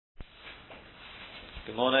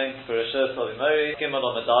Good morning. Yesterday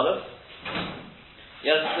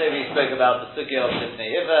we spoke about the sugya of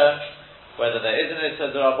Lifnei Iver, whether there is an Issa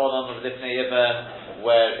D'Rabbanan of Lifnei Iver,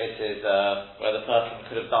 where it is where the person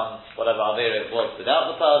could have done whatever Avera it was without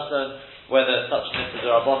the person, whether such an Issa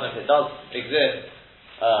D'Rabbanan, if it does exist,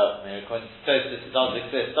 according to Tosfos it does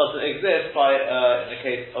exist. Does it exist in the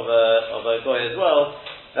case of a goy as well?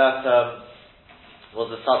 That was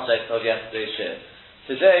the subject of yesterday's shir.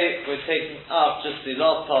 Today we're taking up just the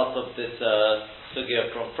last part of this sugya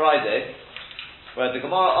from Friday, where the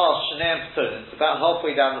Gemara asks Shnei and Peturin. It's about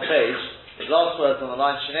halfway down the page. The last words on the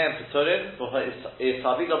line Shnei and Peturin is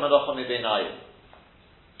Havidah Melacha Mibeinayu.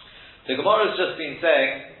 The Gemara has just been saying,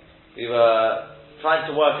 we were trying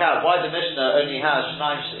to work out why the Mishnah only has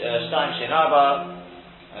Shtaim Shein Arba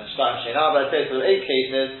and Shtaim Shein Arba, a total of 8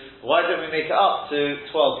 cases. Why don't we make it up to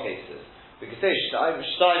 12 cases? We could say Shtaim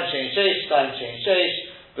Shein Sheish,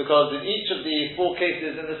 because in each of the 4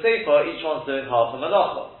 cases in the Sefer, each one's doing half a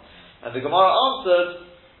Melacha. And the Gemara answered,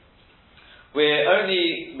 when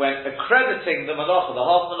accrediting the Melacha, the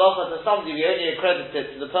half Melacha to somebody, we only accredit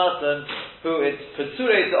it to the person who it's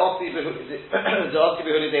Peturei De'osi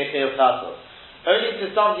Behuli De'echei of Chasos. Only to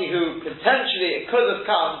somebody who potentially it could have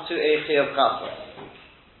come to a Chei of Chasos.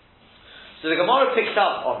 So the Gemara picks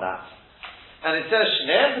up on that. And it says,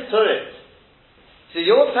 Shnei and Peturin. So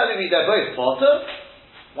you're telling me they're both potter?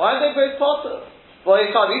 Why are they both potter? Surely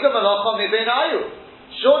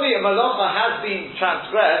a malacha has been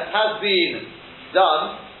transgressed, has been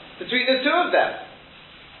done between the two of them.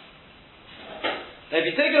 Now if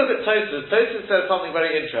you take a look at Tosfos says something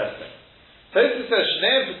very interesting. Tosfos says,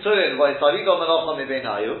 Shnei Peturin v'yisaviga malacha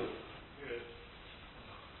mibeinayu.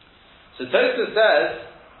 So Tosfos says,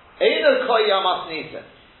 Eino koy yamas nisen.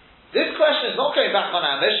 This question is not going back on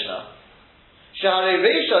our Mishnah. Shahari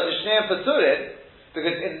Reisha the Shnei Peturin,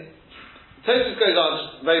 because in Tosfos goes on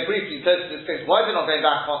just very briefly. Tosfos explains why we're not going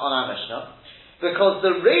back on our Mishnah, because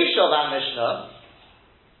the Reisha of our Mishnah,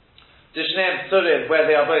 the Shnei Peturin, where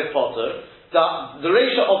they are both potter, the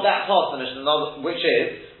Reisha of that part of the Mishnah, which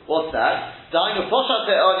is what's that? That's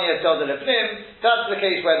the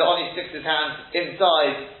case where the Oni sticks his hand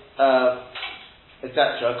inside,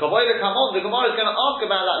 etc. The Gemara is going to ask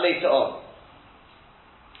about that later on.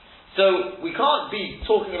 So we can't be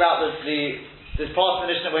talking about this part of the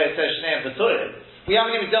Mishnah where it says Shnei and Peturin. We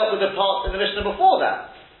haven't even dealt with the part in the Mishnah before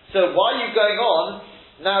that. So why are you going on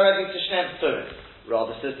now ready to Shnei and Peturin?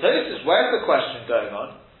 Rather, says Tosfos, where's the question going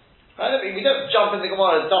on? Right? I mean, we don't jump in the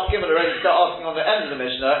Gemara as Daf Gimel already start asking on the end of the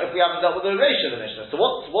Mishnah if we haven't dealt with the ratio of the Mishnah. So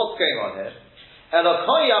what's going on here?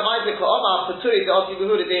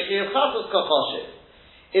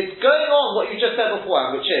 It's going on what you just said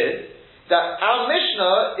before, which is that our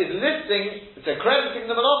Mishnah is it's accrediting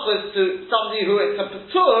the Melachos to somebody who it's a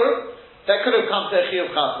Petur that could have come to a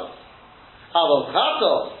Chiyuv Chatos. Avol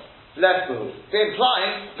Chatos, left behu. They're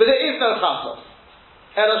implying, but there is no Chatos.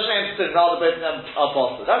 Elo Shnei Peturin, rather both of them are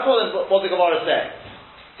possible. That's what the Gemara said.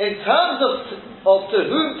 In terms of to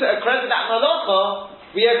whom to accredit that Malacha,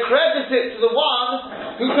 we accredit it to the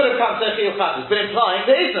one who could have come to a Chiyuv Chatos, but implying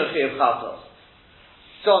there is no Chiyuv Chatos.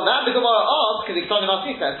 So on that the Gemara asks, because it's talking about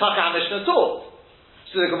Sisa, and Taka Mishnah taught.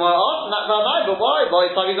 So the Gemara asks, and that's our mind, but why?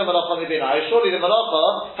 Surely the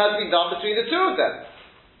Malacha has been done between the two of them.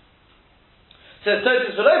 So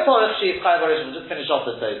Tosfos below Parach Sheif Chayav Harishon, we'll just finish off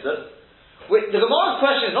the Tosfos. The Gemara's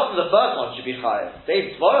question is not that the first one should be Chayav.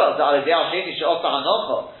 Because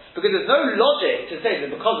there's no logic to say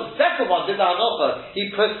that because the second one did the Hanocha,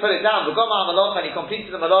 he put it down, and he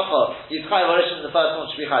completed the Malacha, he's Chayav Harishon, and the first one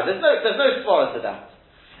should be Chayav. There's no spora to that.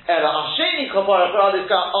 Asheni Kapara is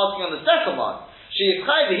asking on the second one. He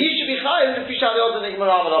should be chayav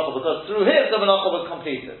because through him the Malacha was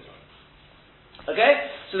completed. Okay?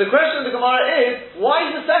 So the question of the Gemara is, why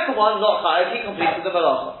is the second one not chayav? He completed the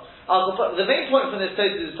Malacha. The main point from this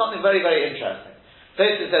Tosfos is something very, very interesting.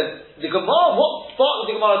 Tosfos says, the Gemara, what sparked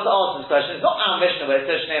the Gemara to ask this question is not our Mishnah where it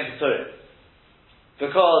says Shnei and Peturin.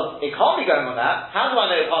 Because it can't be going on that. How do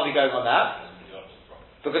I know it can't be going on that?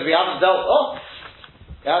 Because we haven't dealt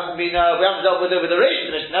we haven't dealt with it with the Reish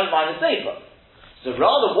of the Mishnah, never mind the Sefer. So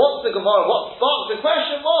rather, what sparked the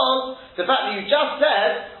question was the fact that you just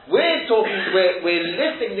said we're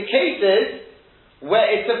listing the cases where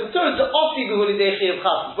it's a Petur to Osi Behuli De'echei of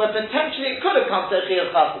Chasos, where potentially it could have come to a Chei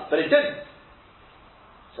of Chasos, but it didn't.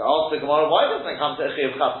 So ask the Gemara, why doesn't it come to a Chei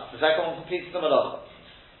of Chasos? The second one completes the Malacha.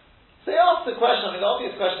 So he asked the question. I mean, the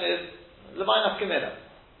obvious question is L'may nafkamina.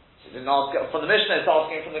 So he didn't ask it from the Mishnah; it's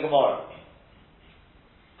asking from the Gemara.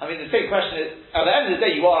 I mean, the big question is, at the end of the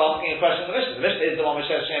day, you are asking a question of the Mishnah. The Mishnah is the one which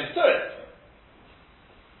says Shem Peturin.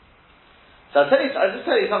 So I'll just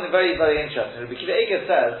tell you something very, very interesting. Rabbi Akiva Eiger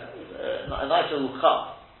says, a nice little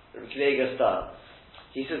chap, Rabbi Akiva Eiger style.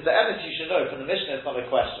 He says, the evidence you should know from the Mishnah is not a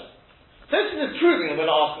question. So this is proving that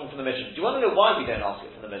we're not asking from the Mishnah. Do you want to know why we don't ask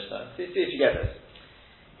it from the Mishnah? See if you get this.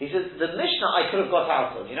 He says, the Mishnah I could have got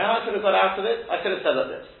out of. You know how I could have got out of it? I could have said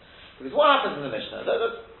like this. Because what happens in the Mishnah?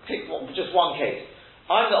 Let's take just one case.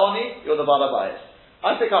 I'm the Oni, you're the Balabayas.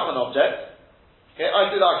 I pick up an object, okay, I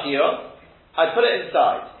do the Akira, I put it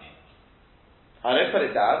inside. I don't put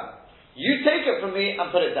it down. You take it from me and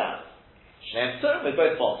put it down. Shneim Tzurim, we're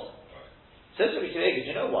both false. Says Rabbi Akiva Eiger, do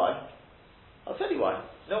you know why? I'll tell you why.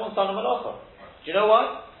 No one's done a malacha. Do you know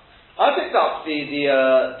why? I picked up the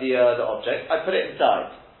object, I put it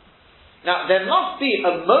inside. Now, there must be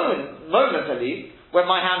a moment at least, when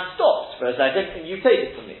my hand stops for a second and you take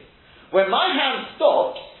it from me. When my hand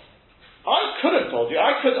stops, I could have told you,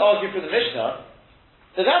 I could argue for the Mishnah,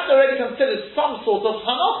 that that's already considered some sort of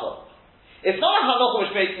hanacha. It's not a hanacha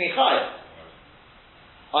which makes me chayav.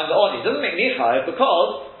 I'm the Oni. It doesn't make me chayav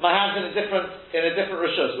because my hand's in a different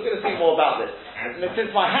rishus. We're going to see more about this. And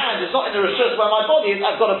since my hand is not in the rishus where my body is,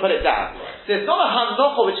 I've got to put it down. So it's not a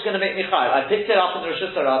hanacha which is going to make me chayav. I picked it up in the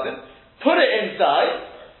rishus harabim, put it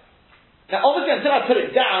inside. Now obviously until I put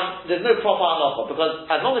it down, there's no proper hanacha because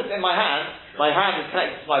as long as it's in my hand is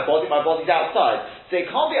connected to my body's outside. So it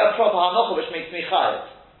can't be a proper hanacha which makes me chayav.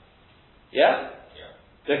 Yeah?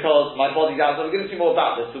 Because my body's outside. We're going to see more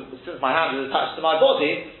about this. Since my hand is attached to my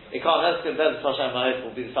body, it can't. That's going to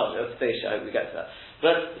will be the subject. Let's stay. I hope we get to that.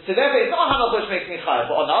 But so therefore, it's not a hanacha which makes me chayav.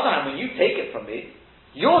 But on the other hand, when you take it from me,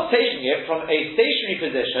 you're taking it from a stationary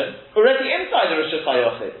position already inside the Rishus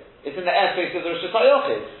HaYochid. It's in the airspace of the Rishus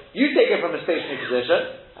HaYochid. You take it from a stationary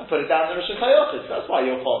position and put it down in the Rishus HaYochid. So that's why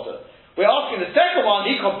you're potter. We're asking the second one,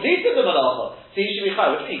 he completed the malacha. So he should be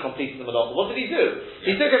chayav. What do you mean he completed the malacha? What did he do?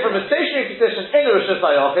 He took it from a stationary position in the Rishus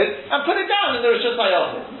HaYochid and put it down in the Rishus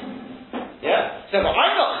HaYochid. Yeah? So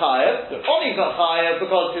I'm not chayav, the Oni's not chayav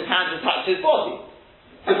because his hand is attached to his body.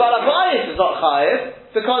 The Balabayas is not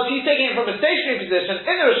chayav because he's taking it from a stationary position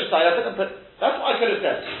in the Rishus HaYochid and put... That's what I could have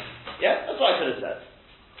said. Yeah? That's what I could have said.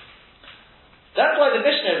 That's why the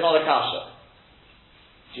Mishnah is not a kasha.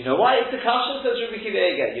 Do you know why it's a kasha? Says Rabbi Akiva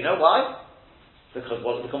Eiger. You know why? Because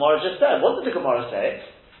what the Gemara just said. What did the Gemara say?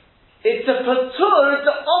 It's a patur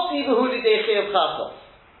the osi behudi dechi of chasos.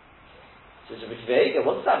 Says Rabbi Akiva Eiger.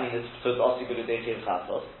 What does that mean? It's patur the osi behudi dechi of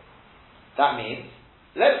chasos. That means,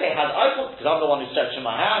 let's say, had I thought, because I'm the one who's stretching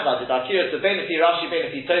my hand, I did akira to benefi Rashi,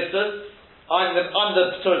 benefi Tosfos, I'm the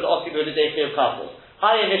patur the osi behudi dechi of chasos.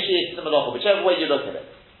 I initiated the malacha, whichever way you look at it.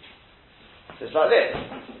 So it's like this.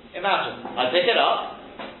 Imagine, I pick it up,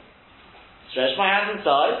 stretch my hand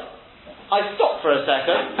inside, I stop for a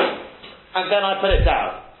second, and then I put it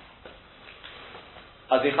down.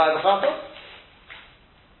 Are you chayav b'chatos?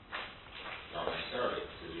 Not necessarily,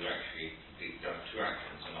 because you actually done two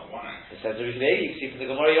actions and not one action. It says you see from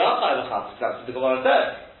the Gemara you are chayav b'chatos, that's what the Gemara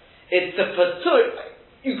says. It's a patur,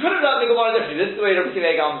 you could have done the Gemara differently, this is the way Rabbi Akiva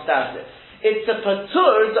Eiger understands it. It's a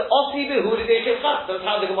patur, the osi behudi dechi of chatos, that's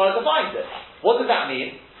how the Gemara defines it. What does that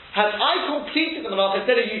mean? Had I completed the malacha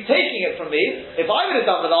instead of you taking it from me, if I would have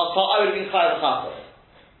done the last part, I would have been chayav b'chatos.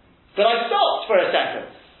 But I stopped for a second.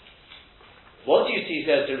 What do you see,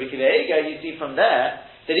 says Rabbi Akiva Eiger? You see from there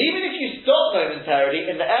that even if you stop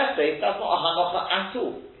momentarily in the airspace, that's not a hanacha at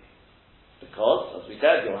all. Because, as we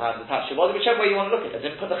said, your hand attached to your body, whichever way you want to look at it,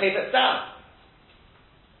 then put the chayfetz down.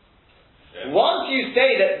 Yeah. Once you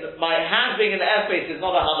say that my hand being in the airspace is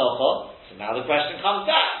not a hanacha, so now the question comes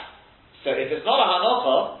back. So if it's not a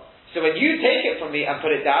hanacha, so when you take it from me and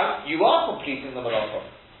put it down, you are completing the malacha.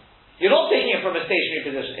 You're not taking it from a stationary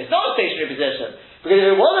position. It's not a stationary position. Because if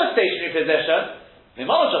it was a stationary position,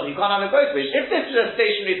 you can't have it both ways. If this is a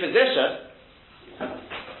stationary position,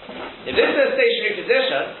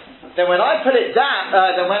 then when I put it down,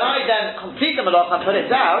 then when I then complete the malacha and put it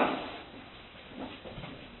down,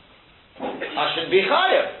 I shouldn't be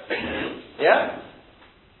chayav. Yeah?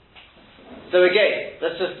 So again,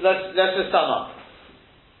 let's just sum up.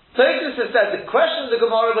 Tosfos has said the question of the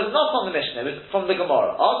Gemara was not from the Mishnah, it was from the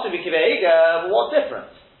Gemara. After Rabbi Akiva Eiger, what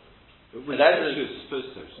difference?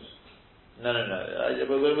 First Tosfos. No.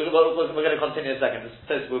 We're going to continue in a second.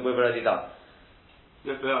 We've already done.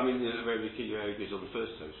 Yeah, but I mean, Rabbi Akiva Eiger is on the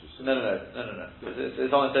first Tosfos. No.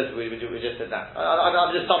 It's on the Tosfos. We just said that.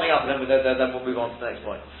 I'm just summing up, and then we'll move on to the next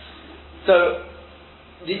point. So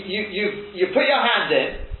you put your hand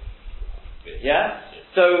in. Yeah?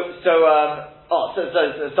 Sorry,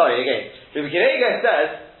 again. Rabbi Akiva Eiger says,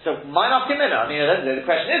 so my nafkamina, I mean, the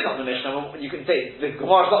question is on the Mishnah. You can say, the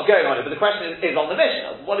Gemara's not going on it, but the question is on the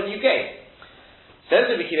Mishnah. What have you gained? Says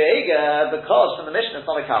Rabbi Akiva Eiger, because from the Mishnah it's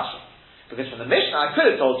not a kasha. Because from the Mishnah, I could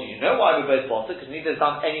have told you, you know why we're both potter? Because neither has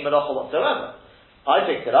done any malacha whatsoever. I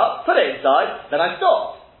picked it up, put it inside, then I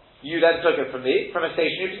stopped. You then took it from me from a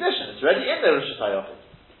stationary position. It's already in the Rosh Hashanah.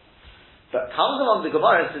 But comes along the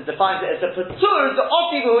Gemara and defines it as a patur the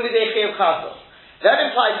oti v'huli de'chiyuv chasel. That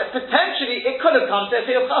implies that potentially it could have come to a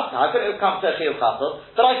chiyuv chasel. How could it have come to a chiyuv chasel?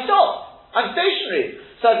 But I stopped. I'm stationary.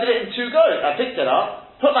 So I did it in two goes. I picked it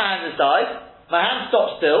up, put my hand aside, my hand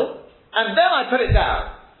stopped still, and then I put it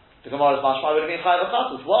down. The Gemara's mashma would have been chayav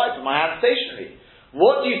chasel. Why? But my hand stationary.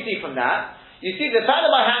 What do you see from that? You see the fact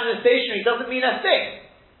that my hand is stationary doesn't mean a thing.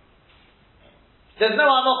 There's no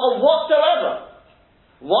hanocha whatsoever.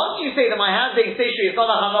 Once you say that my hand being stationary is not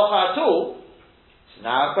a hanocha at all, so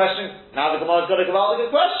now the Gemara's got a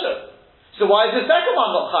good question. So why is the second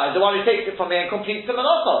one not chayav? The one who takes it from me and completes the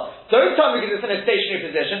malacha. Don't tell me because it's in a stationary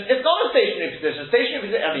position. It's not a stationary position. Stationary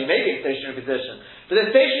position, I mean maybe it's a stationary position, but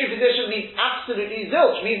the stationary position means absolutely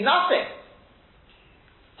zilch, means nothing.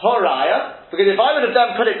 Horaya, because if I would have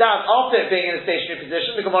put it down after it being in a stationary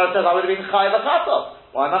position, the Gemara says I would have been chayav chatos.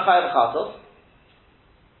 Why am I chayav chatos?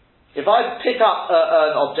 If I pick up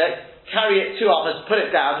an object, carry it 2 amas, put it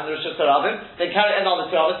down in the Rosh Hashanah, then carry it another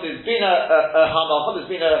 2 amas, there's been a hanocha, there's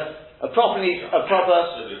been a proper,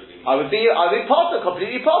 I would be potter,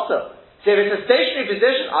 completely potter. So if it's a stationary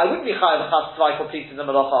position, I wouldn't be chayav chatos if I completed the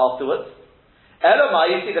malacha afterwards.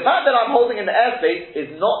 Elamai, you see, the fact that I'm holding in the airspace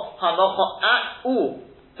is not hanocha at all.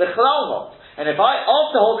 The chalal not. And if I,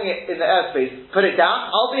 after holding it in the airspace, put it down,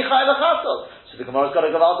 I'll be chayav chatos. So the Gemara's got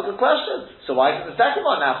to go out with a question. So why isn't the second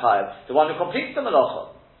one now chayav? The one who completes the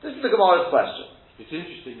malacha. This is the Gemara's question. It's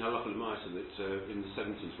interesting, halacha l'maisa, that in the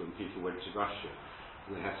 70s when people went to Russia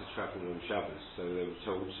and they had to travel on Shabbos, so they were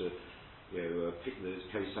told to pick the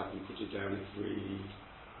case up and put it down every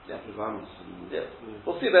couple of hours.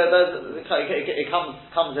 We'll see. It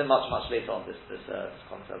comes in much later on this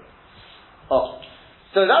concept. Oh,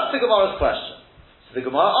 so that's the Gemara's question. So the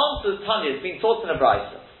Gemara answers Tanya. It's been taught in a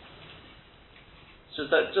brayso.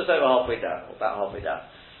 Just over halfway down, or about halfway down.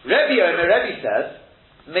 Rebbe says,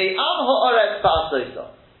 Me'am ha'oretz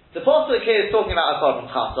ba'asoisa. The pasuk here is talking about a from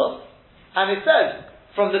Chatos, and it says,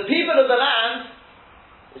 from the people of the land,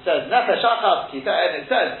 it says, Nefesh achas, and it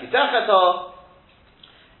says, Kitecheto,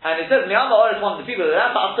 and it says, Me'am ha'oretz, one of the people of the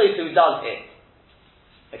land, ba'asoisa, who does it.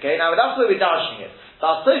 Okay, now that's where we're darshing it.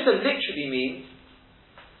 Ba'asoisa literally means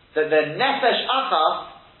that the Nefesh achas,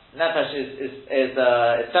 Nefesh is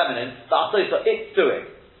feminine, but Asoisa, it's doing.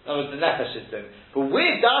 In other words, the Nefesh is doing. But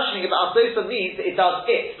we're darshaning about Asoisa means that it does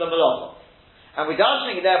it, the malacha. And we're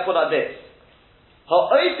darshaning it therefore like this.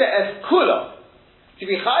 Ha'oisa es kula. To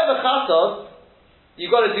be chayav chatos,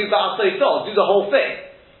 you've got to do ba'asoisa, do the whole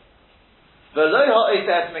thing. V'lo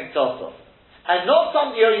ha'oisa es miktoso. And not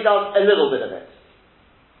something he only does a little bit of it.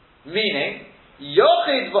 Meaning,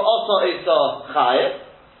 yochid v'osa isa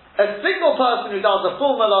chayav. A single person who does a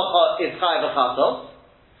full malacha is chayav chatos.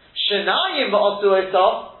 Shenayim v'osu isa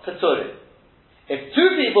paturim. If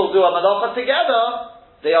 2 people do a malacha together,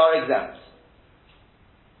 they are exempt.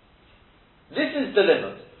 This is the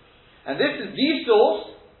limit. And this is the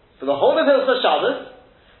source for the whole of Hilchos Shabbos,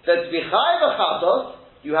 that to be chayav chatos,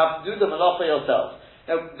 you have to do the malacha yourself.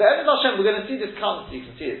 Now, Be'emes Hashem, we're going to see this come, you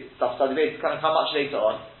can see it, stuff study base, it's going to come much later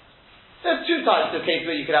on. There's 2 types of case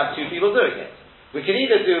where you can have 2 people doing it. We can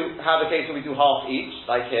either have a case where we do half each,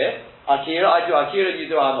 like here. Akira, I do Akira,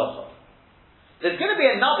 you do Hanocha. There's going to be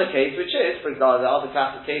another case, which is, for example, the other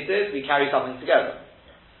classic case is, we carry something together.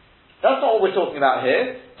 That's not what we're talking about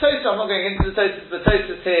here. Tosfos, I'm not going into the Tosfos, but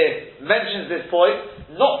Tosfos here mentions this point,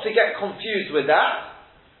 not to get confused with that.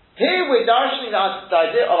 Here we're darshaning the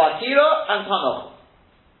idea of Akira and Hanocha.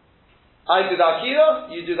 I do the Akira,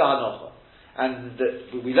 you do the Hanocha. And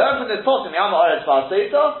we learn from this pot, if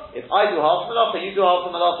I do half the malacha, you do half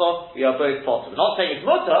the malacha, we are both potter. We're not saying it's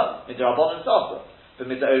mutter, midrabon and sasa. But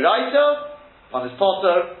midoraita, one is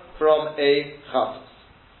potter from a chatos.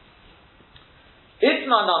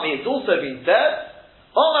 Itmanami, it's also been said,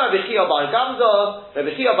 Omar Rabbi Chia bar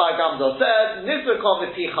Gamza said,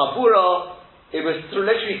 Nizrakom mipi chavura, it was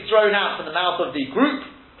literally thrown out from the mouth of the group,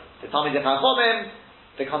 the Talmidei Chachomim.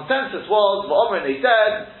 The consensus was, and they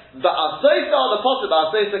said, Ba'asoisa, the potter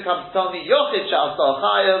Ba'asoisa comes to tell me, Yochid Sha'asa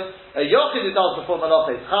Chayav, a Yochid who does before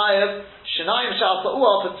Malacha is Chayav, Shenayim Sha'asa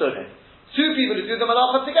U'al Paturim. 2 people who do the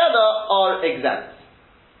Malacha together are exempt.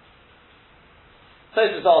 So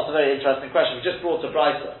this is also a very interesting question. We just brought a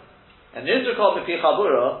brayso. And Nizrakot Mipi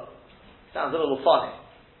Chabura sounds a little funny.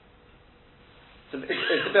 It's a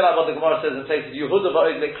bit like what the Gemara says in places, Yehuda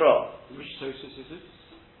Va'od Likra. Which Tosfos is it?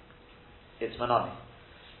 It's Manami.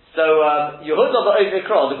 So, Yehuda Va'od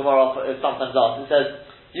Likra, the Gemara is sometimes asked, it says,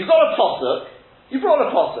 you've got a posuk, you brought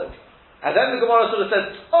a posuk. And then the Gemara sort of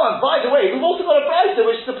says, oh, and by the way, we've also got a Brisa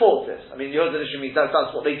which supports this. I mean, Yehuda Nishim means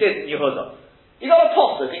that's what they did in Yehuda. You got a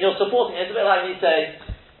posuk and you're supporting it. It's a bit like me saying,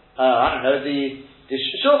 I don't know, the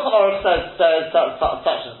Shulchan Aruch says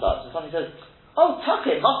such and such, and somebody says, oh,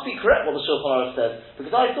 Taka, it must be correct what the Shulchan Aruch says,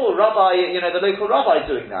 because I saw Rabbi, the local rabbi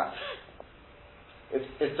doing that.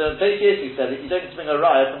 If the Beis Yossi said that you don't bring a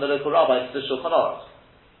raya from the local rabbi to the Shulchan Aruch,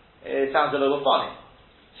 it sounds a little funny.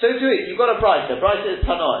 So to it, you've got a Brisa. Brisa is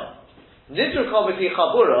Tanoim. Nidra Komipi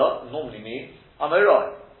Chabura normally means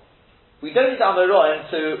Amorai. We don't need Amorai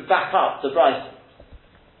to back up the Brisa.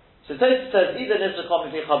 So Tosfos says either Nidra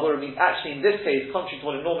Komipi Chabura means actually in this case, contrary to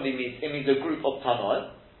what it normally means, it means a group of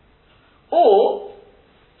Tanoim. Or,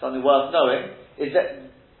 something worth knowing, is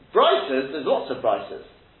that Brisas, there's lots of Brisas.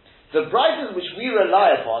 The Brisas which we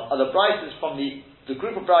rely upon are the Brisas from the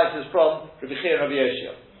group of Brisas from Rabbi Chia and Rabbi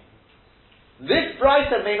Yoshia. This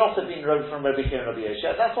Brisa may not have been wrote from Rabbi Chia and Rabbi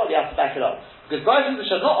Yoshia, that's why we have to back it up. Because Brisas which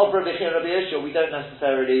are not of Rabbi Chia and Rabbi Yoshia, we don't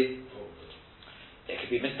necessarily, there could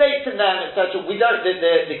be mistakes in them, etc. We don't,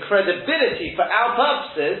 the credibility for our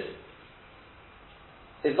purposes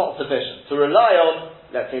is not sufficient to rely on,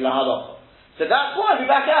 let's say, Lahalacha. So that's why we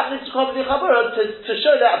back out this Komipi Chabura to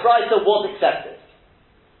show that a Brisa was accepted.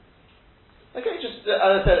 Okay, just as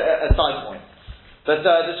I said, a side point. But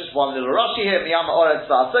there's just one little Rashi here. Miyama Oretz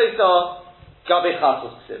Va'asoisa Gabi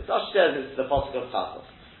Chasos Ksiv. Rashi says it's the pasuk of Chasos.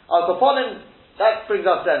 That brings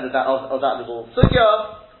us to the end of that little sugya,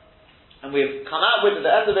 and we've come out with at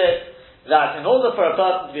the end of it that in order for a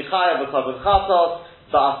person to be chayav because of Chasos,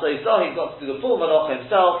 Va'asoisa, he's got to do the full malacha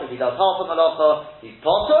himself. If he does half a malacha, he's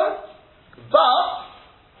potter. But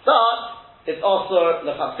it's also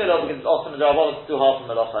l'chasila because it's also midrabanan to do half a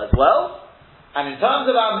malacha as well. And in terms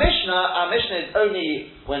of our Mishnah is only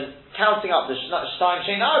when counting up the Shtayim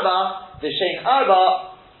Shein Arba, the Shein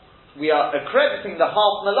Arba, we are accrediting the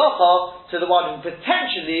half malacha to the one who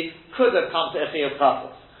potentially could have come to a Chiyuv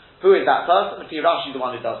Chasos. Who is that person? If Rashi, the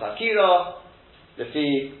one who does Akira. If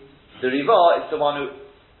the Riva, it's the one who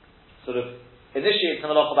sort of initiates the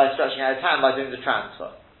malacha by stretching out his hand by doing the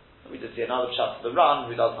transfer. We just see another shot to the run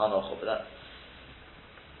who does hanocha, but that's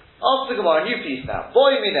after the Gemara, a new piece now.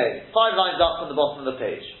 Boy Minei, 5 lines up from the bottom of the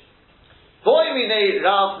page. Boy Minei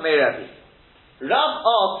Rav Me Rebbe. Rav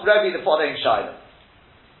asked Rebbe the following shayla.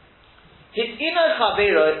 Hit'ino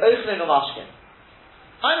chavero ochlin umashkin.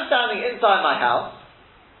 I'm standing inside my house,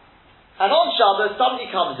 and on Shabbos somebody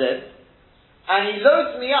comes in, and he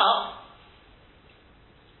loads me up.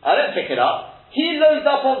 I don't pick it up. He loads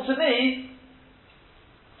up onto me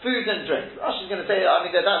food and drink. Rashi's going to say, I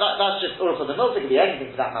mean, that's just Urcha the Milk, it could be anything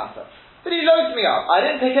for that matter. But he loads me up. I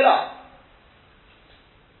didn't pick it up.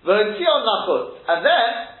 And then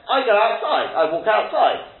I go outside. I walk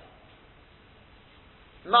outside.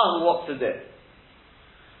 Now what's the do?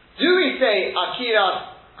 Do we say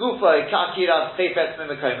Akiras Gufo Kakiras Chefetz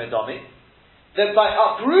Mimikom Edomi? That by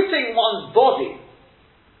uprooting one's body,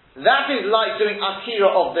 that is like doing Akira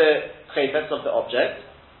of the Chefetz, of the object.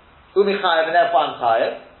 Umichayev, and therefore I'm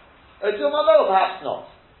chayev. Perhaps not.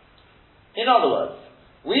 In other words,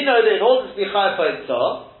 we know that in order to be chayav for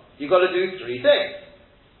Itzah, you've got to do 3 things.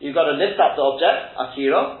 You've got to lift up the object,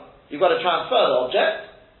 Akira, you've got to transfer the object,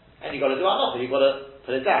 and you've got to do another, you've got to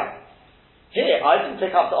put it down. Here, I didn't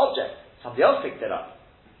pick up the object, somebody else picked it up.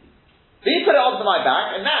 He put it onto my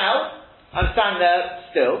back, and now I'm standing there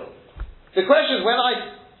still. The question is, when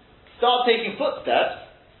I start taking footsteps,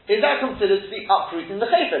 is that considered to be uprooting the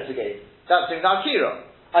chayfetz again? That's doing the Akira.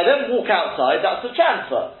 I don't walk outside, that's the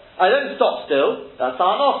transfer. I don't stop still, that's the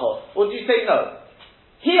hanocha. Or do you say no?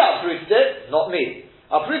 He uprooted it, not me.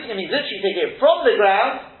 Uprooting it means literally taking it from the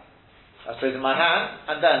ground, I suppose in my hand,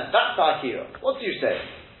 and then that's the Akira. What do you say?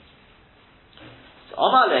 So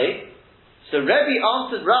Amalei, so Rebbe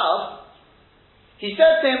answered Rav, he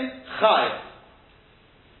said to him, Chayev.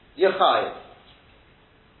 You're Chayev.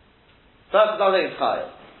 First of all, is Chayev.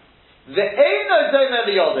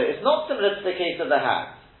 It's not similar to the case of the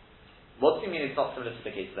hand. What do you mean it's not similar to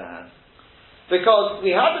the case of the hand? Because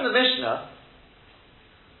we have in the Mishnah,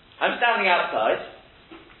 I'm standing outside,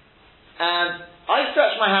 and I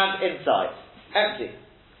stretch my hand inside, empty.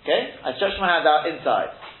 Okay? I stretch my hand out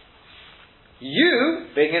inside. You,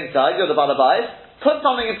 being inside, you're the balabais, put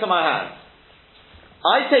something into my hand.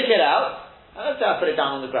 I take it out, and let's say I put it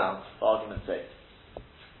down on the ground, for argument's sake.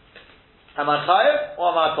 Am I chayav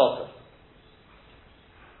or am I potter?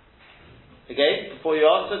 Again, before you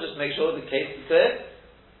answer, just make sure the case is clear.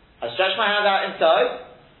 I stretch my hand out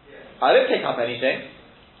inside. I don't pick up anything.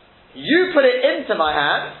 You put it into my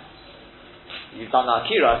hand. You've done the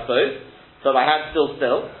akira, I suppose. So my hand's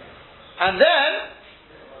still. And then,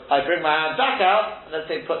 I bring my hand back out, and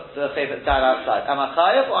let's say put the chayvet down outside. Am I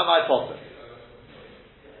chayav or am I potter?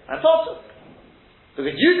 I'm potter.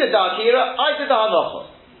 Because you did the akira, I did the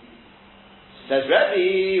hanocha. Says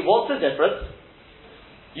Rebbe, what's the difference?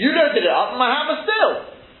 You loaded it up and my hand was still.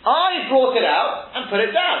 I brought it out and put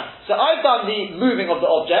it down. So I've done the moving of the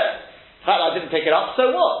object. In fact, I didn't pick it up,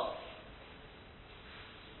 so what?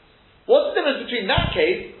 What's the difference between that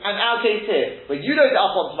case and our case here? Where you load it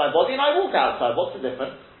up onto my body and I walk outside. What's the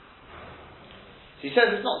difference? He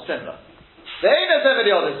says it's not similar.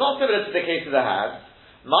 It's not similar to the case of the hand.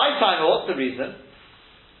 My time, what's the reason?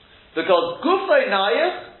 Because gufay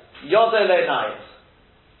nayich, yodeh le nayich.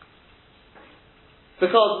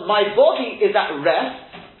 Because my body is at rest,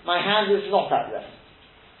 my hand is not at rest.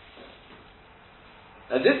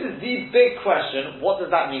 Now this is the big question, what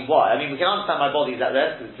does that mean? Why? I mean, we can understand my body is at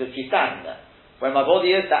rest because it's literally standing there. Where my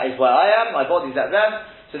body is, that is where I am, my body is at rest,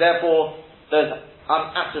 so therefore I'm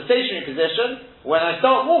at a stationary position. When I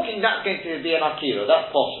start walking, that's going to be an akira, that's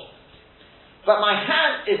possible. But my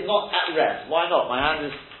hand is not at rest. Why not? My hand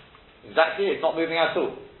is it's not moving at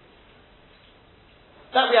all.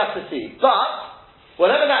 That we have to see. But,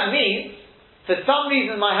 whatever that means, for some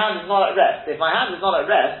reason my hand is not at rest. If my hand is not at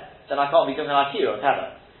rest, then I can't be doing an akira, can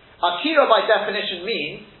I? Akira by definition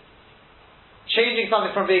means changing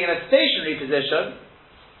something from being in a stationary position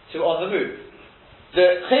to on the move.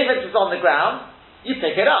 The chayvet is on the ground, you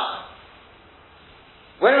pick it up.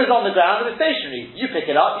 When it was on the ground, it was stationary. You pick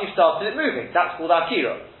it up, you started it moving. That's called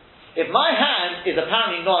akira. If my hand is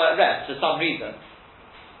apparently not at rest for some reason,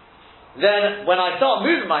 then when I start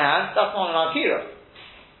moving my hand, that's not an akira.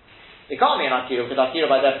 It can't be an akira, because akira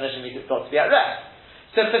by definition means it's got to be at rest.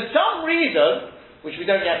 So for some reason, which we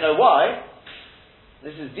don't yet know why,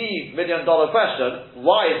 this is the $1 million question,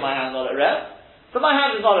 why is my hand not at rest? But my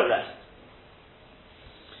hand is not at rest.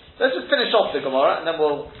 Let's just finish off the Gemara, and then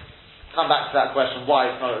we'll come back to that question,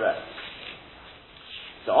 why it's not at rest.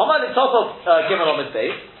 So, Omar the top of Gimel Omid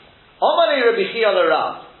Beis, Omar Rabbi Chia le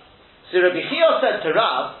Rav. So Rabbi Chia said to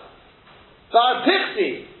Rav, Bar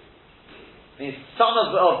Pichti, means son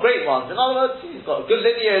of great ones. In other words, he's got a good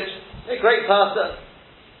lineage, a great person.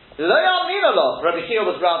 Lo Yamina Loch. Rabbi Chia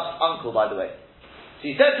was Rav's uncle, by the way. So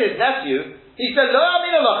he said to his nephew, he said, Lo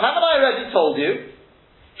Yamina Loch, haven't I already told you?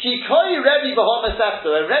 Ki koi Rebbe b'hom Masechta,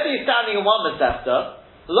 when Rebbe is standing in one Masechta,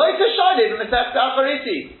 Lo Tashayde b'Masechta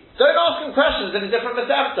Achariti. Don't ask him questions in a different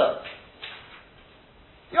Masechta.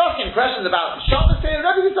 You're asking questions about Shabbos here,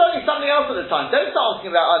 Rebbe was learning something else at the time. Don't start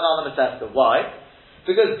asking about another Masechta. Why?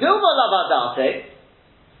 Because Dilma Lavadate,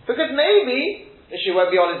 because maybe issue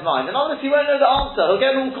won't be on his mind, and obviously he won't know the answer, he'll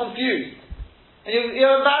get all confused. And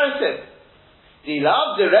you'll embarrass him.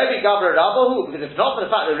 Dilab the Rebbe Gavra Rabbahu, because if not for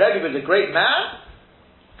the fact that Rebbe was a great man,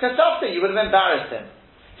 Kasafta, you would have embarrassed him.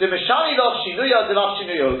 The Meshani Loch Shinuya Dilab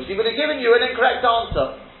Shinuya, because he would have given you an incorrect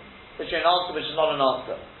answer, which is an answer which is not an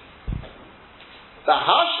answer. The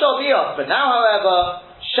Hashtaviach, but now however,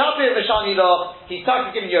 Shapir Meshani Loch, he's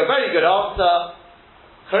started giving you a very good answer,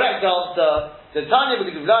 correct answer. The Tanya,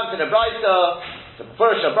 because we've learned in a Braisa, the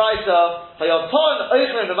Purusha Braisa,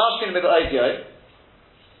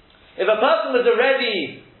 if a person was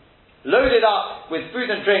already loaded up with food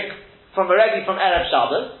and drink from Erev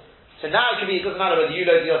Shabbos, so now it doesn't matter whether you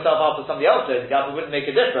loaded yourself up or somebody else loaded you up, it wouldn't make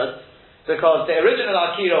a difference, because the original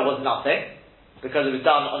Akira was nothing, because it was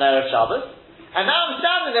done on Erev Shabbos, and now I'm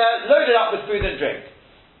standing there, loaded up with food and drink.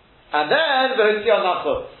 And then,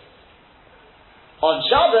 on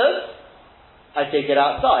Shabbos, I take it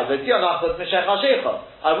outside. I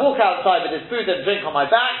walk outside with this food and drink on my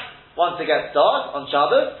back. Once it gets dark, on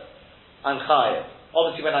Shabbos, I'm chayav.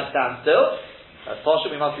 Obviously when I stand still, that's partial,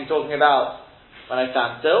 we must be talking about when I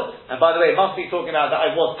stand still. And by the way, it must be talking about that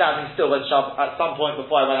I was standing still when at some point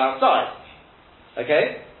before I went outside.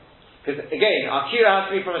 Okay? Because again, Akira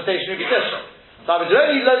has to be from a stationary position. So I was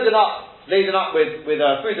already laden up with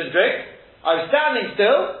food and drink. I was standing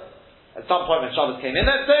still, at some point when Shabbos came in,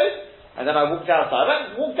 let's say, and then I walked outside.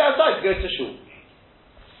 I walked outside to go to shul.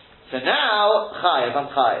 So now, chayav,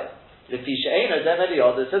 I'm chayav. The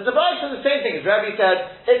says the Braisa is the same thing as Rabbi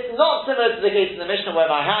said. It's not similar to the case in the Mishnah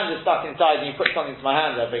where my hand is stuck inside and you put something to my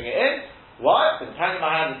hand and I bring it in. Why? Because hanging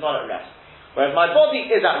my hand is not at rest. Whereas my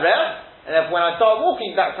body is at rest, and if when I start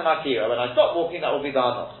walking, that's an akira. When I stop walking, that will be the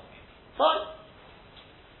hanoch. Fine.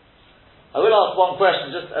 I will ask one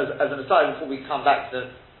question just as an aside before we come back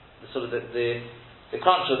to the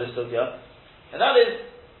crunch of this sugya, and that is,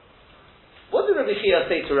 what did Rabbi Chia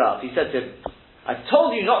say to Rav? He said to him, I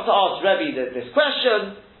told you not to ask Rebbe this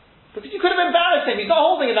question, because you could have embarrassed him, he's not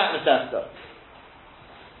holding in that Masechta.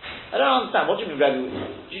 I don't understand, what do you mean Rebbe?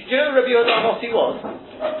 Do you know who Rabbi Yehuda Amossi was?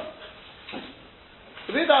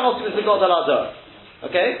 Kibud Anosi was the God al.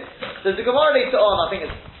 Okay? There's the Gemara later on, I think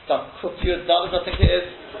it's Kufyud Dalit, I think it is.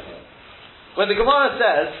 When the Gemara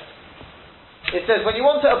says, it says, when you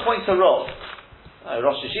want to appoint a Rosh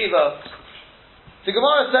Yeshiva, the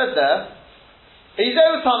Gemara says there,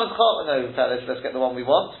 let's get the one we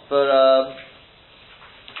want, but,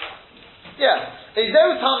 you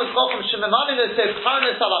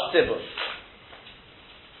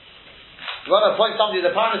want to appoint somebody the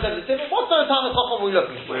Parnas of the Tzibur? What sort of Talmud Chacham are we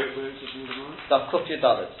looking for? Where is it in the Gemara? Daf Kufya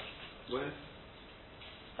Dalet. Where?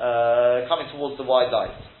 Coming towards the wide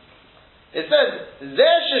light. It says, Zeh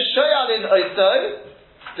sheshoyal in oiso,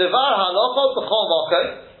 devar halacha b'chol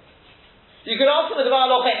moko. You could ask him a devar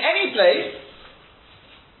halacha in any place,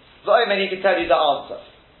 and he can tell you the answer.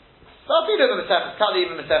 So even Mesechus Kala,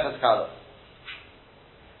 even Mesechus Kala.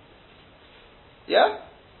 Yeah?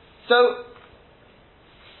 So,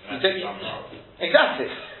 exactly.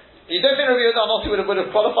 You don't think Rabbi Yehuda Anosi would have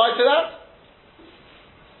qualified for that?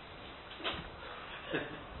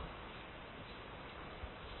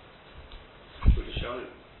 With a show.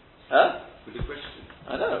 Huh? With a question.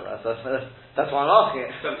 I know. That's why I'm asking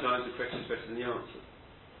it. Sometimes the question is better than the answer.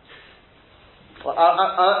 Well,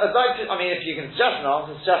 I'd like to. I mean, if you can suggest an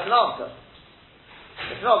answer, suggest an answer.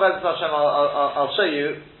 If not, Bezat Hashem, I'll show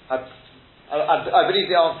you. I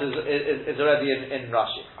believe the answer is already in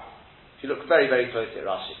Rashi. If you look very, very closely at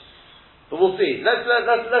Rashi, but we'll see. Let's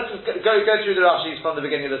just go through the Rashis from the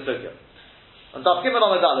beginning of the sugya. On Daf Gimel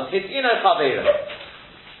Amud Aleph, Hitzino Chaveira.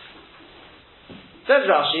 Says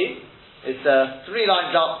Rashi, it's 3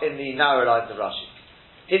 lines up in the narrow lines of Rashi.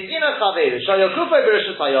 Hitzino Chaveira, Shayokufa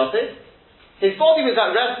b'Rishus Hayotid. His body was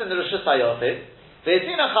at rest in the Rishus Hayotid. The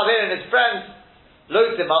Hitzino Chaveira and his friends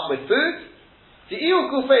loaded him up with food. He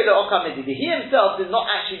himself did not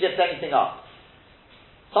actually lift anything up.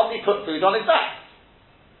 Somebody put food on his back.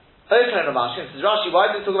 Says Rashi,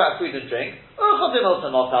 why do we talk about food and drink?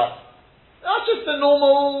 That's just the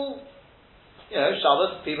normal,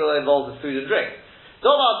 Shabbos, people are involved in food and drink.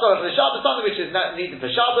 For the Shabbos, something which is needed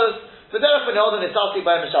for Shabbos, for Derech V'Neodin is starting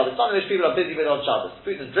by Shabbos, something which people are busy with on Shabbos.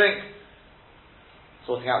 Food and drink,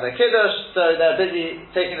 sorting out their kiddush, so they're busy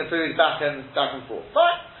taking the food back and forth.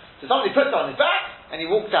 Fine. So somebody puts it on his back, and he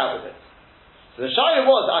walks out with it. So the shayla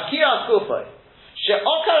was, Akira Skufay,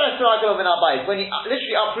 when he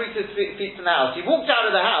literally uprooted his feet from the house, he walked out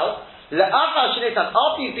of the house, after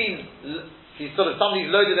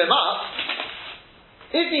somebody's loaded him up,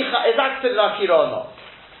 is that considered Akira or not?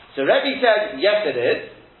 So Rebbe said, yes it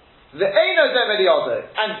is.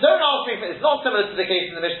 And don't ask me if it's not similar to the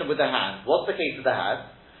case in the Mishnah with the hand. What's the case with the hand?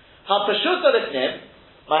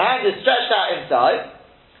 My hand is stretched out inside.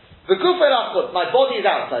 My body is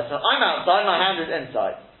outside, so I'm outside, my hand is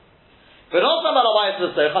inside. But also the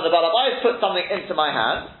Balabayas put something into my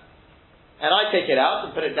hand, and I take it out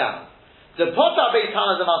and put it down. The Potter Beit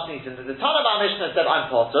Tana Zamasnitin, the Tana of our Mishnah said, I'm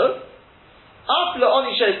Potter. Even the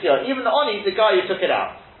Oni, the guy who took it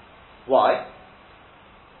out. Why?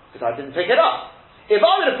 Because I didn't pick it up. If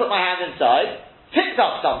I would have put my hand inside, picked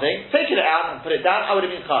up something, taken it out and put it down, I would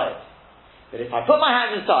have been chayav. But if I put my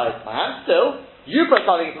hand inside, my hand still, you put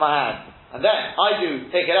something into my hand, and then I do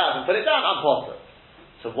take it out and put it down, I'm potter.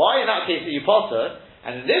 So why in that case are you potter?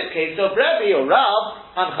 And in this case, so Rebbe or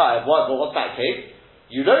Rav, I'm chayav. What's that case?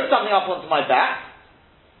 You load something up onto my back,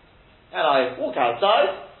 and I walk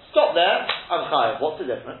outside, stop there, I'm chayav. What's the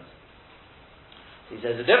difference? He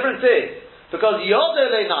says the difference is, because Yoder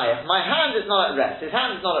Leinayach, my hand is not at rest, his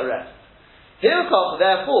hand is not at rest. Hilkov,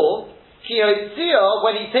 therefore, Kiyotzio,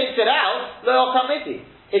 when he takes it out, Lo Yokamiti.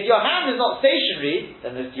 If your hand is not stationary,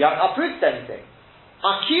 then you haven't uprooted anything.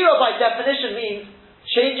 Akira, by definition, means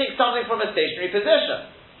changing something from a stationary position.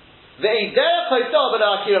 It's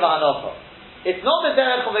not the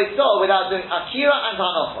derech of Eitzah without doing akira and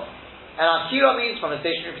hanocha. And akira means from a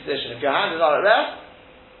stationary position. If your hand is not at rest,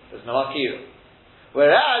 there's no akira.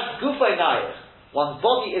 Whereas gufay nayich, one's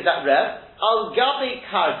body is at rest, al gabi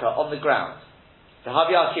karka, on the ground. To have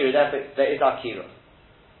your akira, therefore there is akira.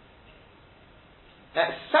 Now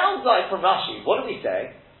it sounds like from Rashi, what do we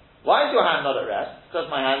say? Why is your hand not at rest? Because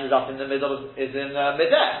my hand is up in the middle, is in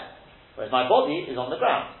midair, whereas my body is on the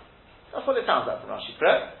ground. That's what it sounds like from Rashi,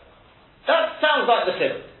 correct? That sounds like the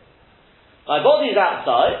chiluk. My body is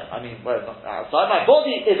outside, well, it's not outside, my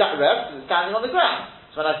body is at rest, it's standing on the ground.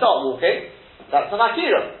 So when I start walking, that's an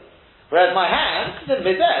akira. Whereas my hand is in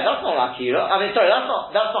midair, that's not akira. That's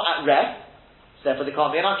not at rest, so therefore there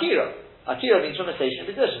can't be an akira. Akira means from a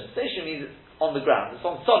stationary position. Station means on the ground, it's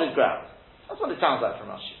on solid ground. That's what it sounds like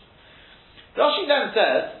from Rashi. Rashi then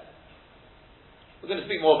says, we're going to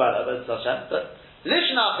speak more about that, but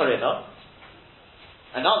Lishna Karina,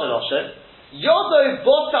 another Lashon, Yodo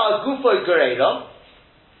bota gufo gerelo.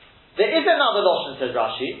 There is another lotion, says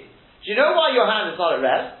Rashi. Do you know why your hand is not at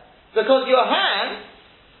rest? Because your hand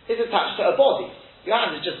is attached to a body. Your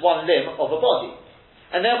hand is just one limb of a body.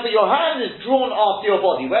 And therefore your hand is drawn after your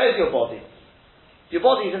body. Where is your body? Your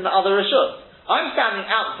body is in the other reshut. I'm standing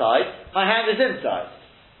outside, my hand is inside.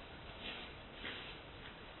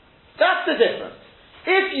 That's the difference.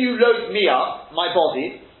 If you load me up, my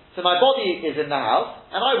body, so my body is in the house,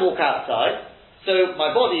 and I walk outside, so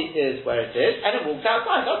my body is where it is, and it walks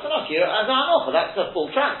outside. That's enough here as an offer. That's a full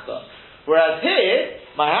transfer. Whereas here,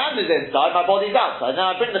 my hand is inside, my body is outside.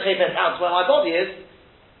 Now I bring the chaypes out to where my body is,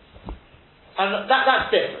 and that's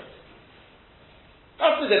different.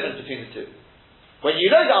 That's the difference between the two. When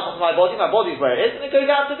you load it up onto my body is where it is, and it goes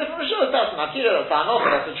out to different rishus. That's an akira, that's an offer,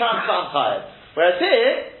 that's a transfer, I'm tired. Whereas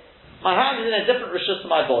here, my hand is in a different rishus to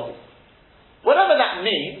my body. Whatever that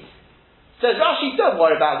means, says Rashi, don't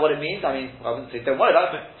worry about what it means. I mean, I wouldn't say don't worry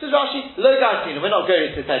about it. Says Rashi, lo garsina, we're not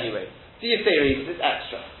going to this anyway. Do your theory, because it's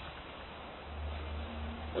extra.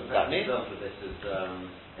 What does that mean? The example of this is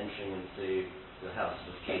entering into your house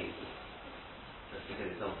with keys. That's a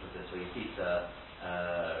good example of this, where your feet are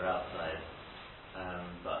outside,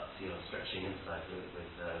 but you're stretching inside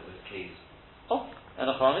with keys. Oh, and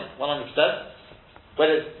a 100%.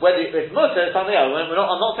 Whether it's mutter, it's something else. I'm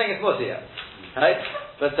not saying it's mutter yet. Right?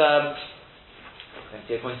 But, according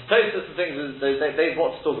to Tosfos and things, they've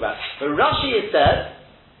what to talk about. But Rashi has said,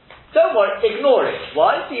 don't worry, ignore it.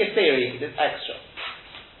 Why? See a theory, because it's extra.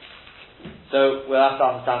 So, we'll have to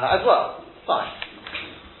understand that as well. Fine.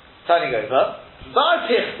 Turning over. Bar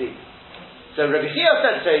Pichti. So, Rabbi Chia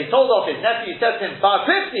said so, he told off his nephew, he said to him, Bar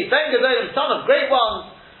Pichti, Ben Gedolim, son of great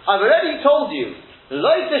ones, I've already told you,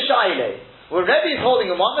 Loite Shaile, when Rebbe is holding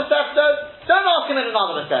in one Masechta, don't ask him in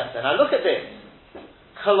another Masechta. Now look at this.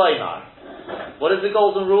 Koloimar. What is the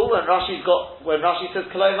golden rule when Rashi says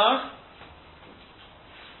Koloimar?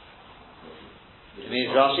 It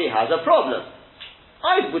means Rashi has a problem.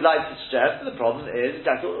 I would like to suggest that the problem is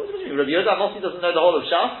exactly what do you mean? Rabbi Yehuda Mossi doesn't know the whole of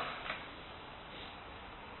Shas.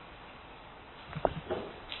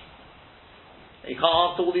 You can't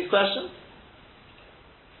answer all these questions.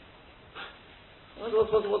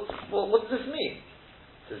 What does this mean?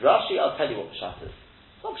 Says Rashi, I'll tell you what Pshat is.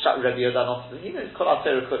 It's not Pshat Rabbi Yehuda Mossi. He knows Kol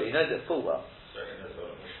HaTorah Kuli. He knows it full well. Certainly knows the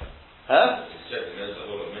whole of Mishnah. Huh? He certainly knows the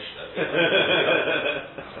whole of Mishnah.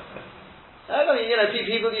 I mean,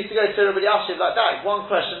 people used to go to Rabbi Yashiv like that. One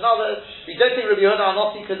question, another. You don't think Rabbi Yehuda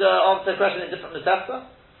Mossi could answer a question in different Masechta?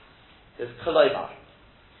 There's Koloimar.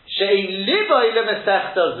 She'in liboy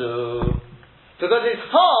le'Masechta zu. Because his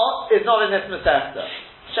heart is not in this Masechta.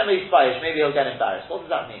 Maybe he'll get embarrassed. What does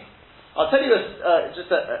that mean? I'll tell you just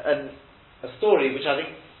a story which I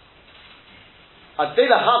think I'd say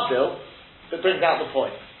the Havdil that brings out the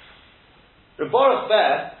point. Reb Baruch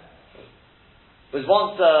Ber was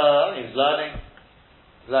once he was learning.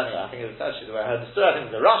 I think it was actually the way I heard the story. I think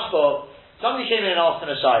it was a Rashba. Somebody came in and asked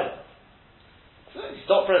him a shayla. So he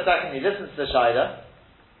stopped for a second. He listened to the shayla.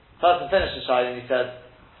 Person finished the shayla and he said,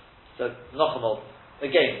 "Nochamol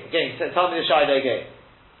again. Tell me the shayla again."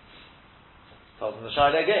 Tells him the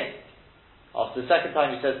shayla again. After the second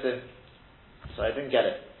time he says to him, "Sorry, I didn't get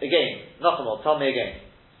it. Again, Nochamol, tell me again."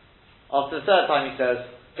 After the third time he says,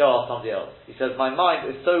 "Go ask somebody else." He says, "My mind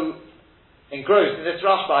is so engrossed in this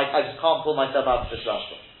Rashba, I just can't pull myself out of this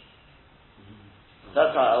Rashba."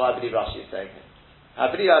 That's how I believe Rashi is saying it. I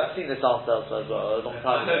believe I've seen this answer elsewhere as well, a long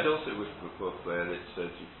time ago. I heard also with Book where it's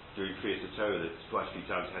during Kriyas Torah that quite a few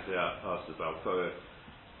times had to ask the Balfour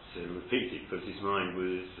to repeat it because his mind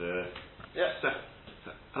was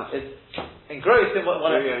it's engrossed in what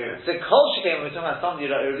so Kol Shekem, when we're talking about somebody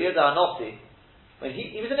like Rabbi Yehuda Hanosi, when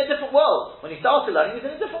he was in a different world. When he started learning, he was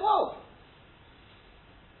in a different world.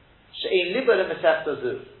 She'ein libo le'Masechta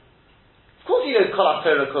zu. Of course he knows Kol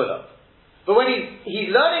HaTorah Kula. But when he's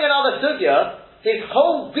learning another sugya, his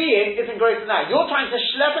whole being is engrossed in that. You're trying to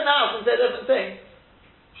schlep him out and say a different thing.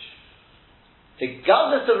 The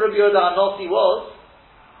Gazas of Rabbi Yehuda Hanosi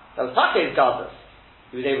that was Takei's Gazas.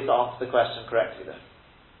 He was able to answer the question correctly then.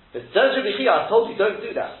 But Serge Rabbi Chia, I told you, don't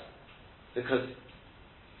do that. Because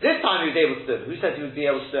this time he was able to do it. Who says he would be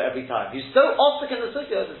able to do it every time? He's so obstinate in the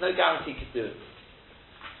sugya, there's no guarantee he could do it.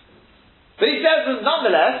 But he says,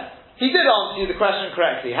 nonetheless, he did answer you the question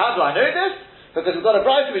correctly. How do I know this? Because we've got a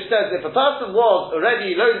brayta which says if a person was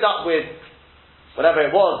already loaded up with whatever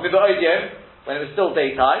it was, mibba'odium, when it was still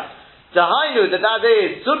daytime, Dahainu, that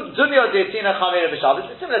is Dunya Detina Chavera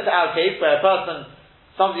b'Shabbos. It's similar to our case where a person,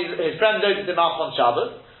 his friend loaded him up on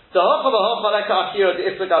Shabbos. Because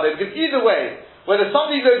either way, whether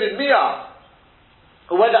somebody loaded me up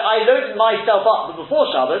or whether I loaded myself up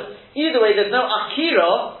before Shabbos, either way there's no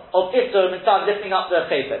akira of iftar mitzvah lifting up the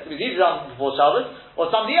chayfetz. It was either done before Shabbos,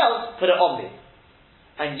 or somebody else put it on me.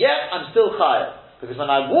 And yet I'm still chayav. Because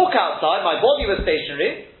when I walk outside, my body was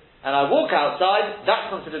stationary, and I walk outside,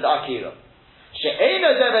 that's considered akira.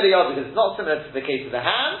 She'eino deveriyah, because it's not similar to the case of the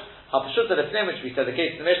hand, ha'pashut al-ifnim, which we said the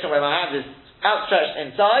case of the Mishnah, where my hand is outstretched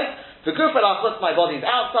inside, v'guf al-achutz, my body is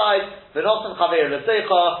outside, v'nosim chaver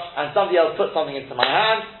l'seicha, and somebody else puts something into my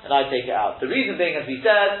hand, and I take it out. The reason being, as we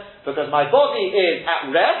said, because my body is at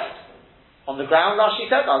rest, on the ground, Rashi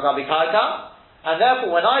said, al-gabi karka, and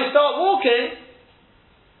therefore when I start walking,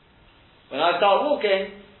 that's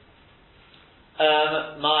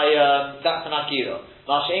an akira.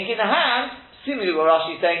 Masha'ink in the hand, seemingly what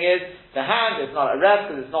Rashi is saying is, the hand is not at rest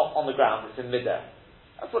because it's not on the ground, it's in midair.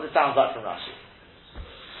 That's what it sounds like from Rashi.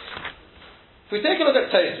 If we take a look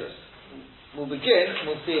at Tosfos, we'll begin and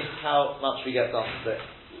we'll see how much we get done with it.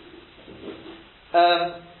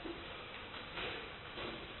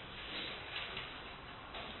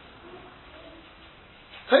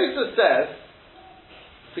 Tosfos says,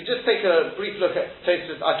 if we just take a brief look at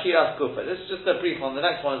Tosfos Akiras Kufa, this is just a brief one, the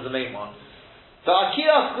next one is the main one. The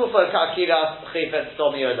Akiras Kufa ka Akiras Chayfetz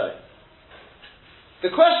Stomi Yodai. The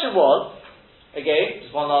question was, again,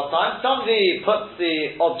 just one last time, somebody puts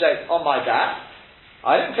the object on my back,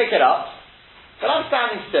 I didn't pick it up, but I'm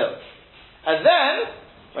standing still. And then,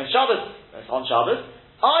 when it's on Shabbos,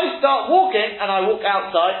 I start walking and I walk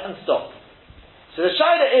outside and stop. So the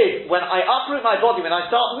shaila is, when I uproot my body, when I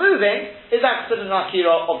start moving, is that considered an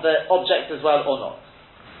akira of the object as well or not?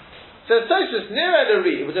 So Tosfos near the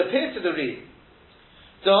read, it would appear to the read.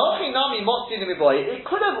 It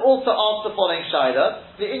could have also asked the following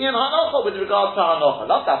shaila, the inyan hanocha with regards to hanocha,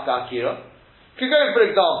 not dafka akira. Could go in, for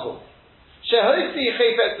example, shehosi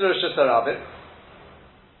chayfetz l'reshus harabim.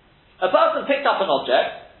 A person picked up an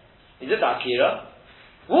object, he did akira,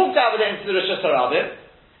 walked out with it into the reshus harabim,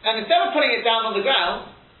 and instead of putting it down on the ground,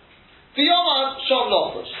 v'yomad shom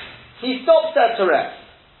lochush, he stops there to rest.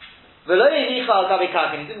 V'lo yenicha al gabi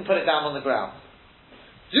karka, and he didn't put it down on the ground.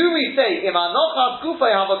 Do we say im anochas gufay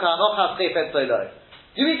havaka anochas chayfetz loy?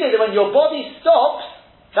 Do we say that when your body stops,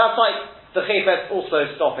 that's like the chayfetz also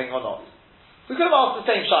stopping or not? We could have asked the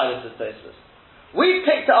same shayla as Tosfos. We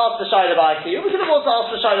picked to ask the shayla by akira. We could have also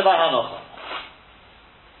asked the shayla by hanocha.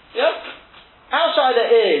 Yeah, our shayla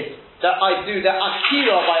is that I do the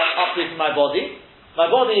akira by uprooting my body. My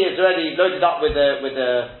body is already loaded up with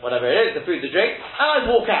the whatever it is, the food, the drink, and I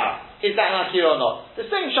walk out. Is that an akira or not? The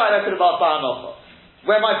same shayla I could have asked by hanocha.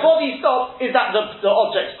 Where my body stops, is that the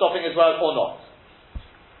object stopping as well or not?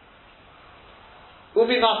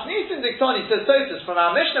 Umi Masnisin Diktoni says Tosfos from our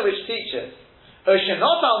Mishnah which teaches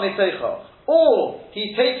Oshenot al Miteicha, or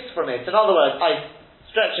he takes from it. In other words, I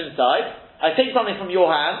stretch inside, I take something from your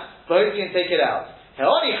hand, but hope you can take it out.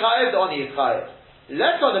 He'oni chayev, the oni is chayev.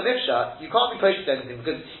 Left on the mifsha, you can't be pushed to anything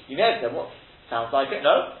because you may have said, what? Sounds like it.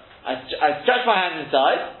 No. I stretch my hand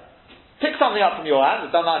inside, pick something up from your hand,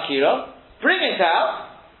 it's done akira, bring it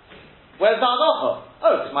out. Where's the hanocha?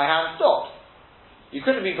 Oh, because my hand stopped. You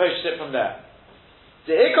couldn't have been pushed it from there.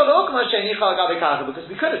 Because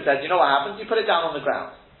we could have said, you know what happens? You put it down on the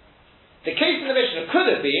ground. The case in the Mishnah could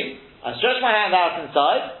have been, I stretch my hand out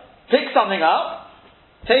inside, pick something up,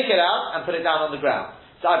 take it out, and put it down on the ground.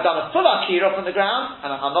 So I've done a full akira from the ground, and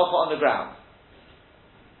a hanocha on the ground.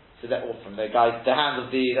 So that, or from the guy, the hand of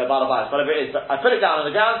the balabais, whatever it is, but I put it down on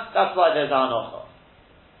the ground, that's why there's a hanocha.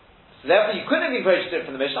 So therefore you couldn't have been pushed it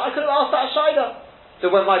from the Mishnah, I could have asked that shayla. So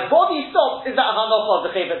when my body stops, is that a hanocha of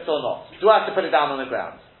the chayfetz or not? Do I have to put it down on the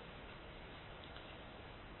ground?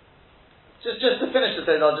 Just to finish the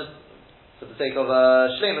thing, I'll just, for the sake of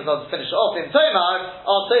shleimus, I'll just finish it off. In Tomar,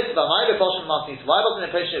 I'll say to them, why wasn't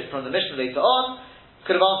it pushed it from the Mishnah later on?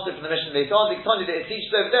 Could have answered it from the Mishnah later on. It teaches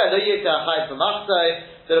over there, that a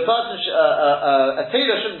person, a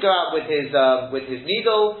tailor shouldn't go out with his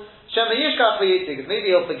needle. Because maybe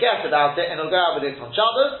he'll forget about it and he'll go out with it on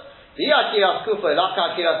Shabbos. If you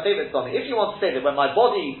want to say that when my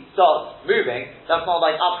body starts moving, that's not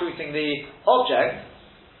like uprooting the object,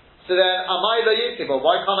 so then amai lo yitzi, but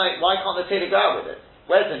why can't the tailor go out with it?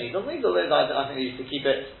 Where's the needle? The needle is, I think they used to keep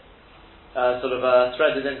it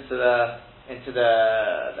threaded into the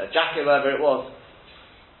jacket, wherever it was.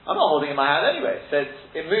 I'm not holding it in my hand anyway, so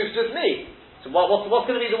it moves with me. So what's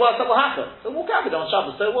going to be the worst that will happen? So walk out with it on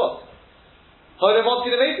Shabbos, so what? You can't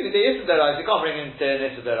bring him to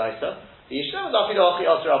Nisa Deraisa. It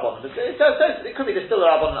could be there's still a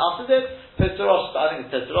Rabbanon after this. I think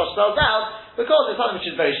the Tetzorosh spells out, because it's something which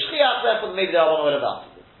is very shchiach, therefore maybe the Rabbanon would have after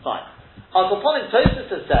this. Fine. Al Kaponim Tosfos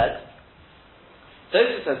has said,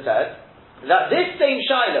 that this same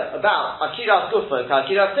shaila about Akiras Gufa,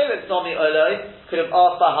 Akiras Sevet Nomi Oloi, could have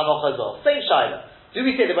asked by Hanoch Azor. Same shaila. Do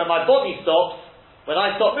we say that when my body stops, when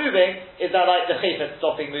I stop moving, is that like the Chayfet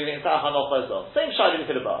stopping moving? Is that Hanoch Azor? Same shaila we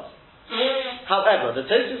could have asked. However, the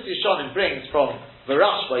Tosfos Yishonim brings from the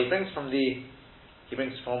Rashba, he brings from a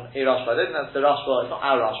Rashba, I don't think that's the Rashba, it's not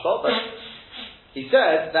our Rashba, but he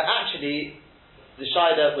says that actually the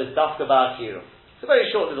shaila was Dafka Ba'akira. It's a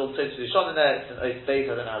very short little Tosfos Yishonim there, it's an Oath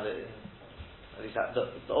Beit, I don't know how at least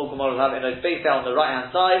the old Gemara will have it in Oath Beit there on the right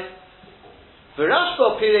hand side. The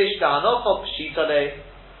Rashba Pirish Hanocha Pshitale.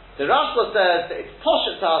 The Rashba says that it's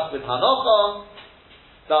posh to us with Hanocha.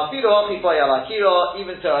 Even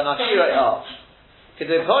to an Akira else. The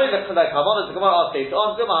Gemara asks later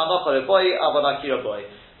on,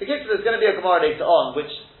 because there's going to be a Gemara later on which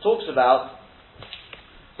talks about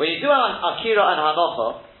when you do an Akira and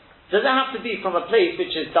Hanocha, does it have to be from a place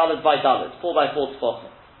which is Dalet by Dalet, 4 by 4 tefachim?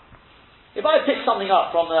 If I pick something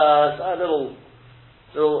up from a little,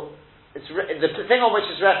 the thing on which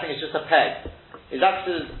it's resting is just a peg. Is that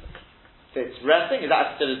still, if it's resting, is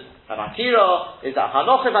that still an Akira? Is that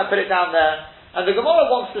Hanocha if I put it down there? And the Gemara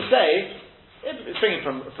wants to say, it's bringing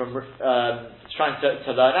from trying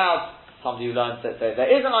to learn out, somebody who learns that there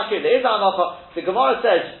is an Akira, there is an Hanocha. The Gemara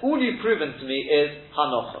says, all you've proven to me is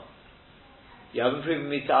Hanocha. You haven't proven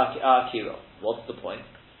me to Akira. What's the point?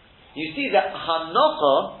 You see that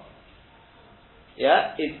Hanocha,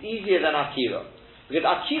 is easier than Akira. Because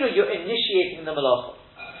Akira, you're initiating the Malacha.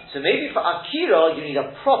 So maybe for Akira, you need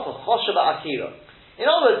a proper Chosheva Akira. In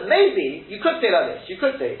other words, maybe, you could say like this, you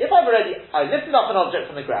could say, if I lifted up an object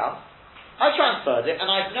from the ground, I transferred it, and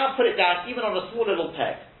I've now put it down even on a small little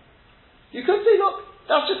peg. You could say, look,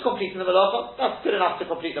 that's just completing the Malacha, that's good enough to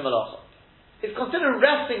complete the Malacha. It's considered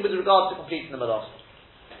resting with regard to completing the Malacha.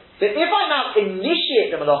 But if I now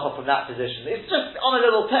initiate the Malacha from that position, it's just on a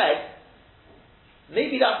little peg,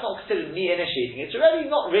 maybe that's not considered me initiating. It's already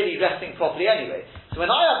not really resting properly anyway. So when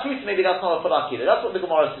I uproot, maybe that's not a full Akira. That's what the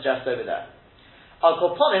Gemara suggests over there. Al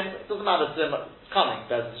Koponim, it doesn't matter to them coming,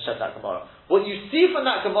 there's to shed that Gemara. What you see from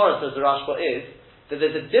that Gemara, says the Rashba, is that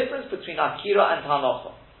there's a difference between Akira and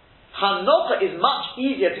Hanocha. Hanocha is much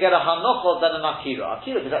easier to get a Hanocha than an Akira.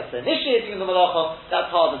 Akira, because that's the initiating of the Malacha,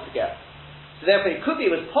 that's harder to get. So therefore it could be,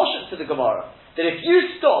 it was poshut to the Gemara, that if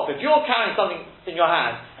you stop, if you're carrying something in your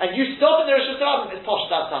hand, and you stop in the Rosh Hashanah, it's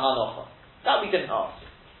poshut out to Hanocha. That we didn't ask.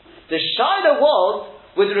 The Shaila was,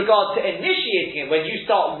 with regard to initiating it, when you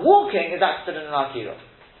start walking, is that considered an Akira?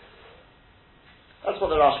 That's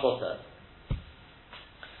what the Rashba says.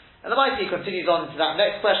 And the Maiti continues on to that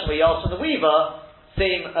next question where he asks from the weaver,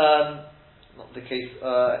 same, not the case,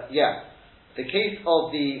 the case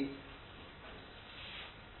of the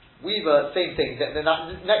weaver, same thing. Then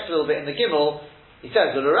that next little bit in the Gimel, he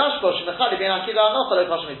says, the Rashba, Shemechadi ben Akira Anocha,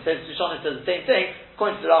 it says the same thing.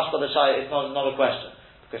 According to the Rashba, the Shai, it's not a question.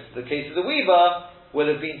 Because the case of the weaver will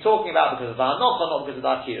have been talking about because of the Hanocha, not because of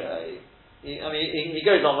the Akira. He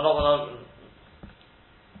goes on,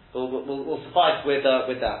 we'll suffice with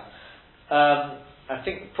that. I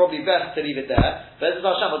think probably best to leave it there. But as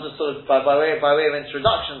Hashem, I'll just sort of, by way of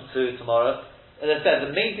introduction to tomorrow, as I said,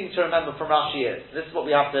 the main thing to remember from Rashi is, this is what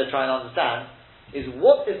we have to try and understand, is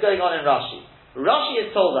what is going on in Rashi. Rashi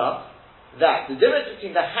has told us that the difference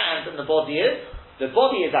between the hand and the body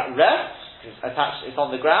is at rest, it's attached, it's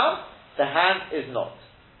on the ground, the hand is not.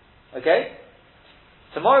 Okay?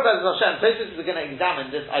 Tomorrow, Bez Hashem, we're going to examine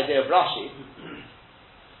this idea of Rashi.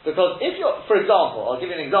 Because if you're, for example, I'll give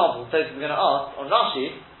you an example, we're going to ask on Rashi,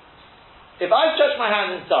 if I stretch my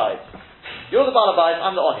hand inside, you're the Balabais,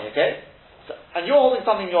 I'm the Oni, okay? So, and you're holding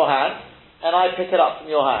something in your hand, and I pick it up from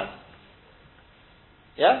your hand.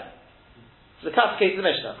 Yeah? So the case of the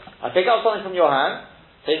Mishnah. I pick up something from your hand,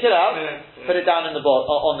 take it out, put it down in the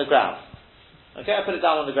on the ground. Okay, I put it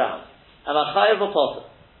down on the ground. And I chayav a potter.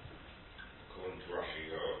 According to Rashi,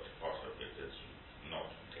 you're to potter because not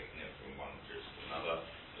taking it from one to another,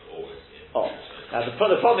 you're always in. Oh, now the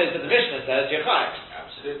problem is that the Mishnah says you're chayav.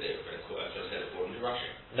 Absolutely, but as I said, according to Rashi.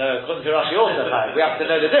 No, according to Rashi also chayav. We have to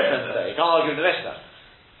know the difference though. You can't argue with the Mishnah.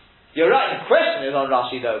 You're right, the question is on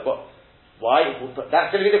Rashi though, but why? That's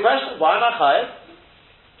going to be the question. Why am I chayav?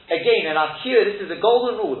 Again, an Akira, this is a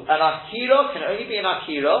golden rule. An Akira can only be an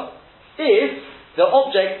Akira if the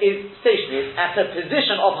object is stationary, at a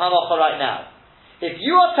position of Hanocha right now. If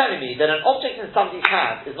you are telling me that an object in somebody's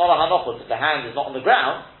hand is not a Hanocha, that the hand is not on the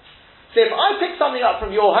ground, so if I pick something up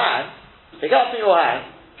from your hand, I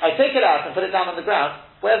take it out and put it down on the ground,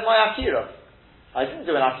 where's my Akira? I didn't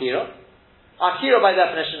do an Akira. Akira by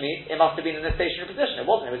definition means it must have been in a stationary position. It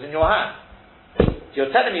wasn't, it was in your hand. So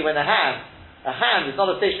you're telling me when a hand is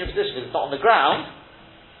not a stationary position because it's not on the ground,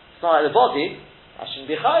 it's not like the body, I shouldn't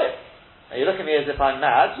be chayiv. Now you look at me as if I'm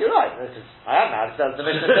mad, you're right, because I am mad, so the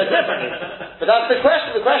Mishnah says differently. But that's the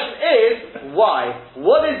question. The question is, why?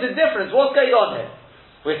 What is the difference? What's going on here?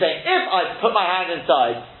 We're saying, if I put my hand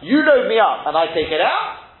inside, you load me up, and I take it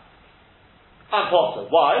out, I'm potter.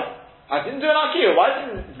 Why? I didn't do an akira.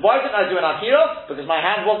 Why didn't I do an akira? Because my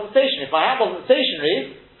hand wasn't stationary. If my hand wasn't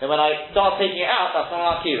stationary, then when I start taking it out, that's not an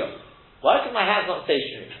akira. Why? Because my hand's not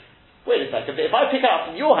stationary. Wait a second, if I pick it up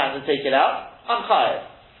from your hand and take it out, I'm chayav.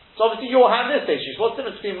 So obviously your hand is stationary. So what's the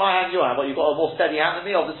difference between my hand and your hand? Well, you've got a more steady hand than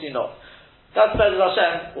me? Obviously not. That's Bezrat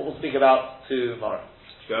Hashem, what we'll speak about tomorrow.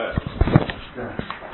 Good.